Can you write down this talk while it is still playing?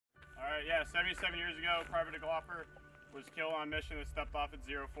Yeah, 77 years ago, Private DeGlopper was killed on mission and stepped off at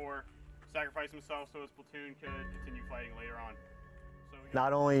 04, sacrificed himself so his platoon could continue fighting later on.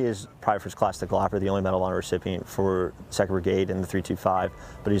 Not only is Private First Class DeGlopper the only Medal of Honor recipient for 2nd Brigade in the 325,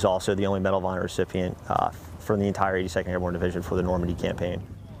 but he's also the only Medal of Honor recipient for the entire 82nd Airborne Division for the Normandy Campaign.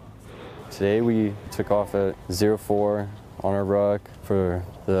 Today we took off at 04 on our ruck for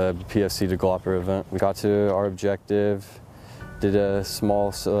the PFC DeGlopper event. We got to our objective, did a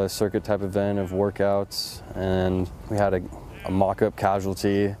small circuit type event of workouts, and we had a mock-up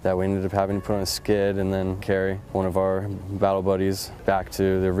casualty that we ended up having to put on a skid and then carry one of our battle buddies back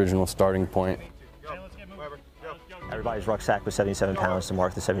to the original starting point. Everybody's rucksack was 77 pounds to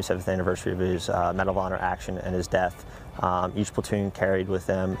mark the 77th anniversary of his Medal of Honor action and his death. Each platoon carried with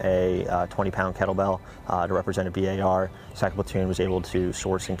them a 20-pound kettlebell to represent a BAR. Second platoon was able to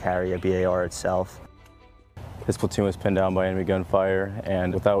source and carry a BAR itself. His platoon was pinned down by enemy gunfire,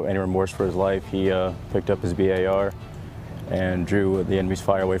 and without any remorse for his life, he picked up his BAR and drew the enemy's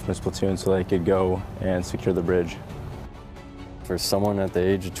fire away from his platoon so they could go and secure the bridge. For someone at the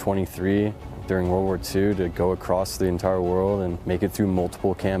age of 23 during World War II to go across the entire world and make it through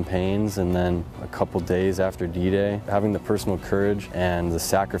multiple campaigns, and then a couple days after D-Day, having the personal courage and the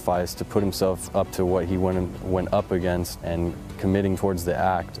sacrifice to put himself up to what he went up against and committing towards the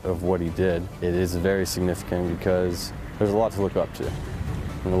act of what he did, it is very significant because there's a lot to look up to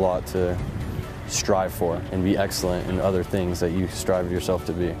and a lot to strive for and be excellent in other things that you strive yourself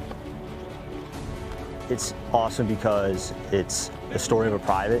to be. It's awesome because it's a story of a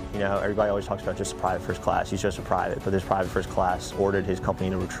private. You know, everybody always talks about just a private first class. He's just a private, but this private first class ordered his company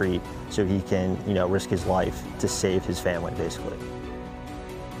to retreat so he can, you know, risk his life to save his family, basically.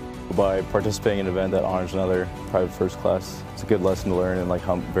 By participating in an event that honors another private first class, it's a good lesson to learn and like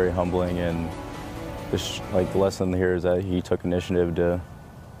very humbling. And just like the lesson here is that he took initiative to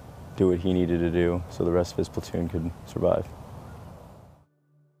do what he needed to do so the rest of his platoon could survive.